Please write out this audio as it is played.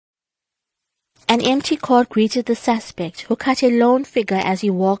An empty court greeted the suspect, who cut a lone figure as he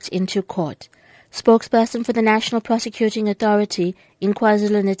walked into court. Spokesperson for the National Prosecuting Authority in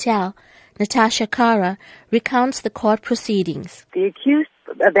KwaZulu-Natal, Natasha Kara, recounts the court proceedings. The accused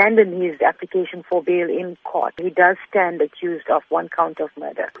abandoned his application for bail in court. He does stand accused of one count of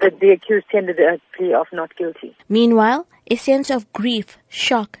murder. The accused tendered a plea of not guilty. Meanwhile, a sense of grief,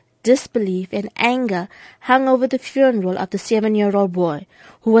 shock, disbelief and anger hung over the funeral of the 7-year-old boy,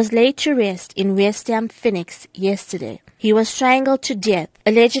 who was laid to rest in West Ham, Phoenix, yesterday. He was strangled to death,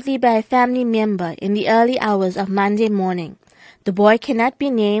 allegedly by a family member, in the early hours of Monday morning. The boy cannot be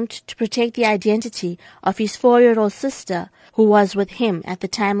named to protect the identity of his 4-year-old sister, who was with him at the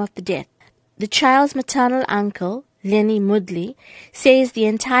time of the death. The child's maternal uncle, Lenny Mudley, says the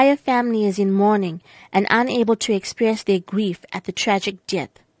entire family is in mourning and unable to express their grief at the tragic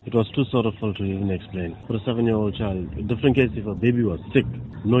death. It was too sorrowful to even explain. For a 7-year-old child, a different case if a baby was sick,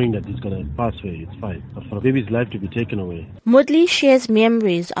 knowing that he's going to pass away, it's fine. But for a baby's life to be taken away. Mudley shares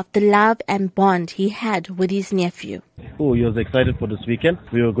memories of the love and bond he had with his nephew. Oh, he was excited for this weekend.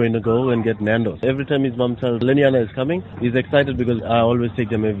 We were going to go and get Nando's. Every time his mom tells Leniana is coming, he's excited because I always take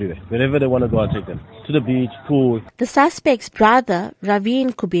them everywhere. Wherever they want to go, I take them. To the beach, pool. The suspect's brother,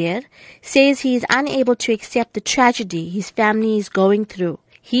 Raveen Kuber, says he is unable to accept the tragedy his family is going through.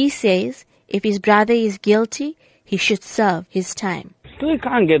 He says if his brother is guilty, he should serve his time. Still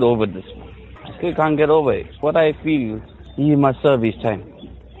can't get over this. Still can't get over it. What I feel, he must serve his time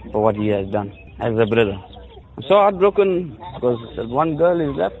for what he has done as a brother. I'm so heartbroken because one girl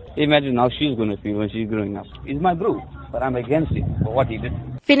is left. Imagine how she's going to feel when she's growing up. He's my bro, but I'm against him for what he did.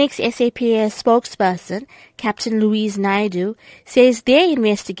 Phoenix SAPS spokesperson, Captain Louise Naidu, says their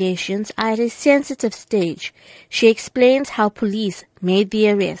investigations are at a sensitive stage. She explains how police made the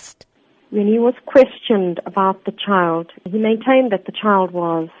arrest. When he was questioned about the child, he maintained that the child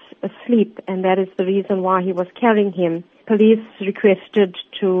was asleep, and that is the reason why he was carrying him. Police requested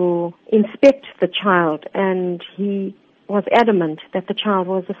to inspect the child, and he was adamant that the child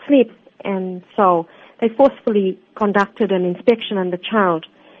was asleep, and so they forcefully conducted an inspection on the child,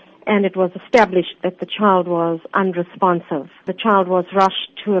 and it was established that the child was unresponsive. The child was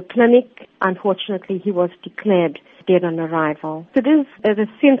rushed to a clinic. Unfortunately, he was declared dead on arrival. It is at a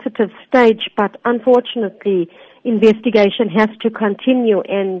sensitive stage, but unfortunately, investigation has to continue,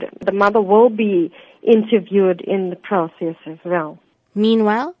 and the mother will be interviewed in the process as well.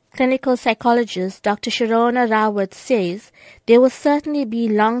 Meanwhile, clinical psychologist Dr. Sharona Rawat says there will certainly be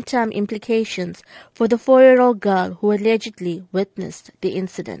long-term implications for the 4-year-old girl who allegedly witnessed the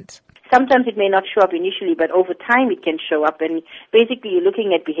incident. Sometimes it may not show up initially, but over time it can show up. And basically you're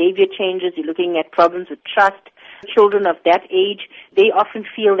looking at behavior changes, you're looking at problems with trust. Children of that age, they often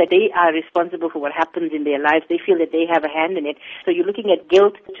feel that they are responsible for what happens in their lives. They feel that they have a hand in it. So you're looking at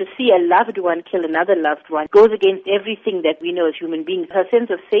guilt. To see a loved one kill another loved one goes against everything that we know as human beings. Her sense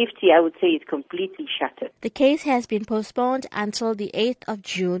of safety, I would say, is completely shattered. The case has been postponed until the 8th of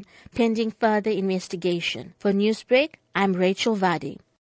June, pending further investigation. For Newsbreak, I'm Rachel Vadi.